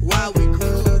while we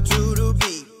groove to the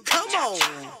beat. Come on,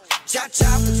 cha-cha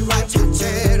with your right,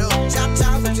 cha-cha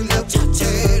with your left, cha-cha.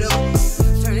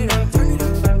 Turn it up, turn it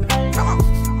up. Come on,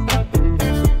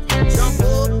 jump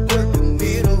up, work the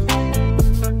middle,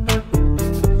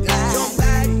 glide. Jump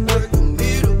back, work the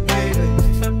middle, baby.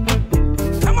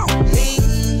 Come on,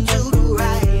 lean to the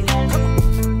right. Come on,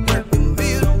 work the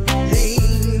middle,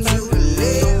 lean to the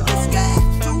left. It's got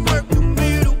to work the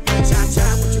middle. Cha-cha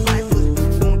with your right foot,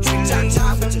 cha-cha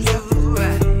with your left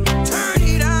foot. Turn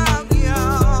it out,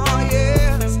 yeah.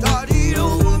 Start it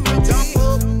over. Jump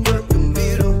up, work the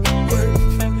middle, work.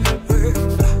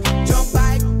 Jump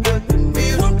back, work the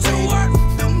middle. Want to work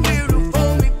the middle for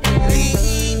me.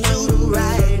 Lean to the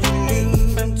right, lean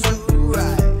to the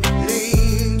right,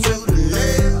 lean to the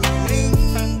left, lean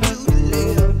to the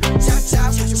left. Cha-cha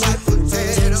with your right foot,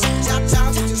 cha-cha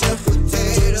with your left foot.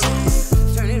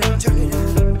 Turn it up, turn it up.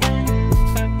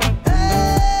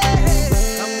 Hey,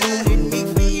 come on and meet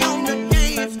me on the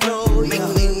dance floor. Make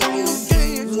me on the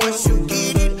dance. Once you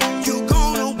get it, you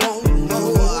gonna want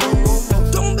more.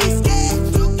 Don't be scared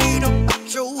to get up out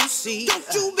your seat. Don't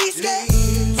you be scared.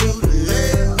 Lean to the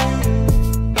left.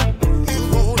 You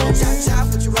wanna cha-cha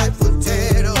with your right foot,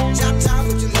 cha-cha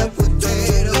with your left foot. Don't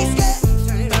be scared.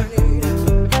 Turn it up.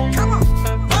 Come on,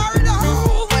 fire it up.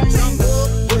 Jump up,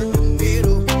 work the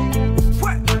middle.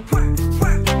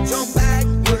 Jump back,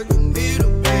 work the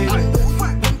middle, baby.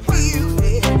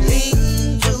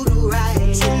 Lean to the right,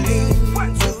 lean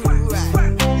to the right,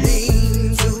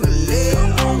 lean to the left,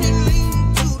 lean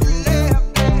to the left.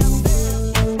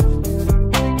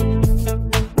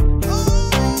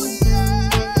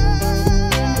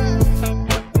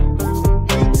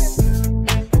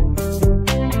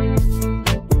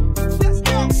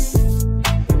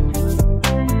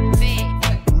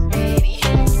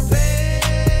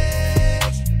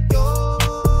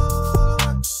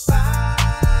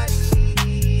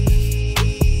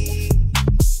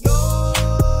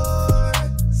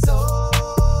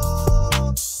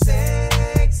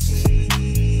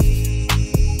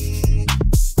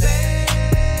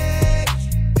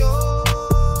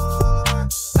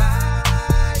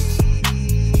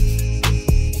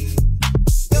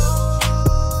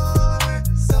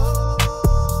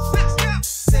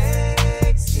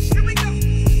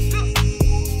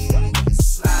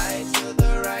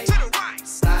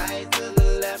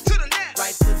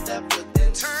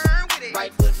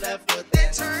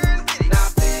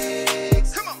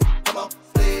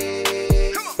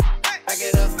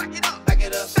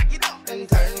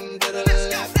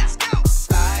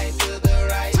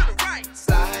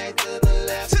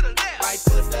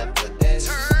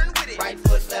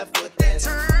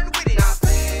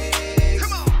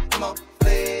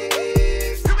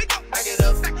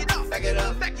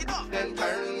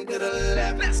 turn to the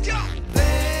left. Let's go.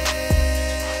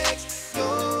 Flex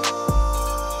your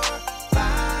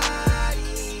body.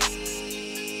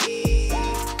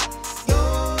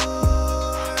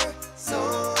 You're so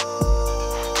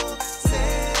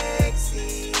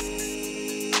sexy.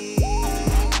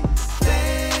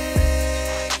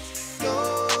 Flex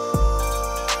your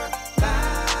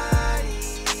body.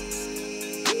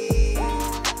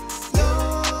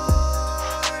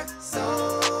 You're so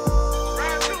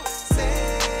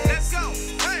Let's go.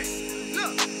 Hey,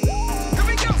 look. Here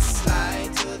we go.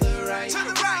 slide to the right,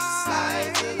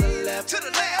 slide to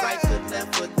the left, right foot,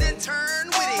 left foot, Then turn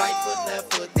with it. right foot,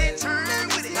 left foot, then Turn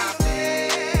with it. now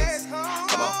flex.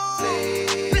 Come on,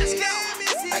 flex. Let's go.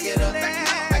 Back it up,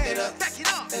 back it up, Back it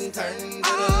up. then turn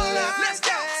to the left. Let's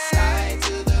go. Slide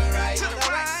to the right, To the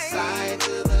right. slide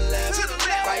to the left, To the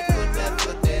left. right foot, left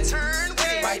foot, then Turn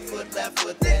with it. right foot, left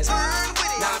foot, then Turn with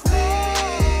it. now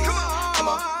flex. Come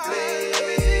on.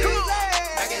 flex. Come on.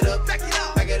 Back it up, Back it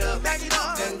up. back it up, Back it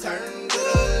up. then turn to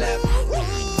the left.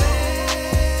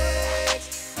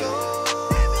 Flex your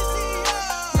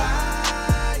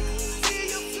body. See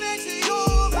you flexing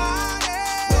your body.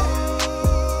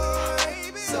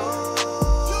 You're so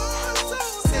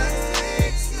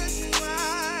sexy.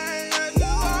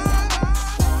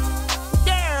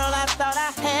 Girl, I thought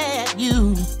I had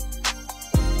you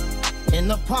in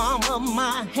the palm of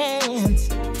my hands.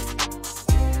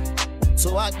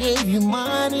 So I gave you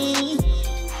money.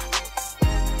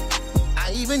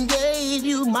 I even gave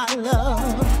you my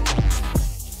love.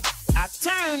 I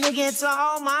turned against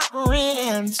all my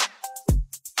friends,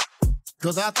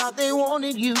 'cause I thought they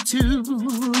wanted you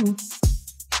too.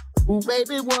 Ooh,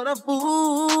 baby, what a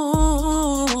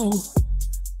fool.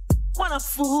 What a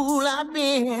fool I've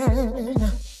been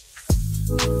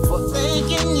for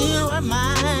thinking you were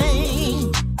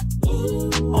mine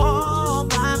all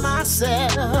by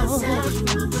myself.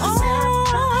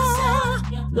 Oh,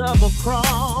 double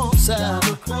crosser,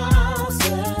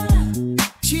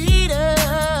 cheater,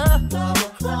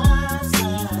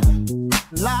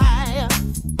 liar.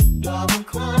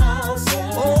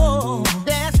 Oh,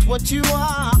 that's what you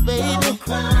are, baby.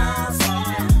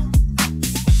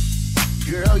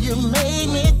 Girl, you made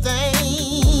me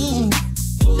think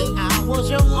that I was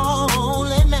your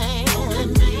only man.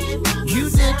 You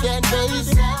did that,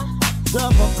 baby.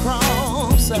 Double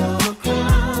crosser,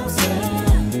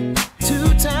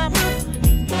 two-time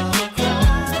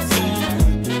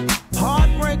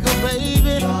heartbreaker,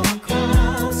 baby.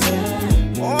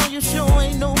 Oh, you sure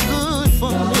ain't no good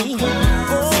for me.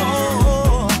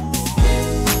 Oh,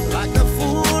 like a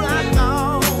fool I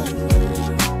thought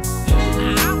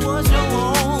I was your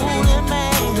only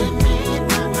man.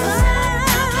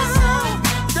 Oh,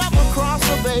 double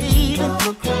crosser, baby.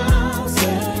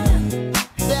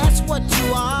 That's what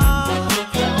you are.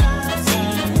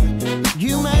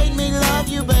 You made me love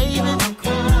you, baby.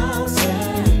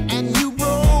 And you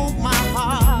broke my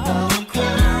heart.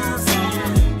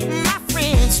 My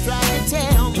friends tried to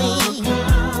tell me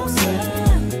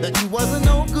that you wasn't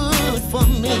no good for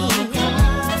me.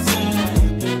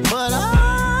 But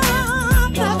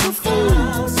I'm like a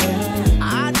fool.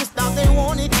 I just thought they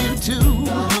wanted you to.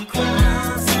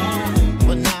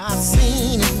 But now I've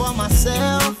seen it for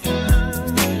myself.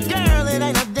 Girl, it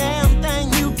ain't a damn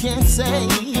thing you can say.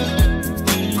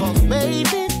 'Cause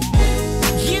baby,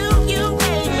 you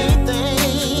made me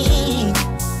think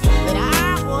that I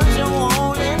was your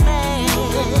only man.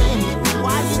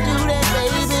 Why you do that,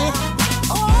 baby?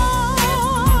 Oh,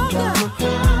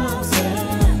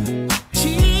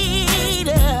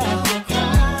 cheater,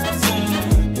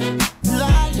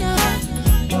 liar.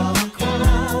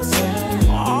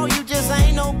 Oh, you just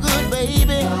ain't no good,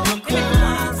 baby.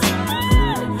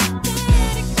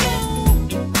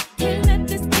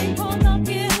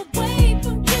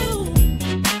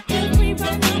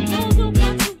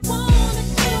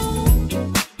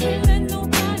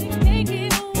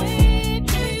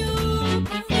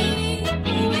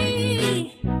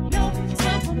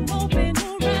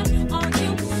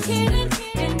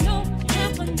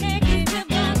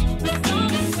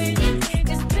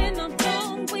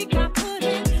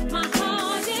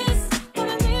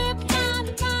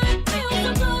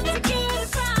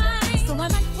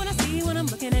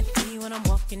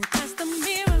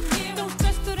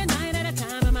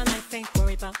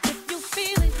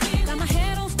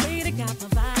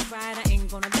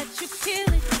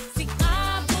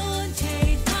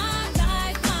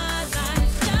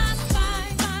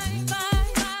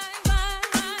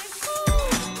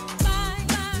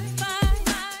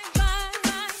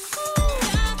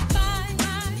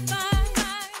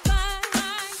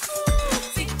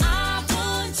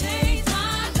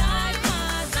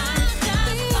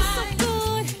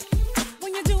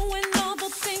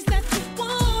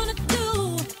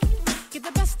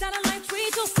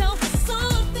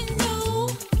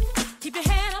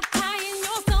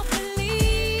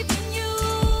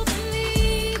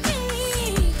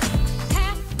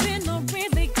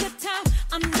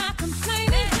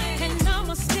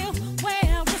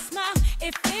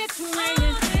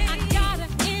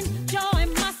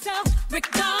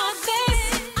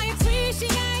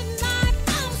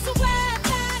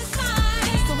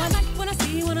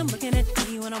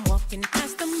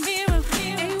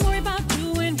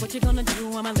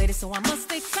 so I must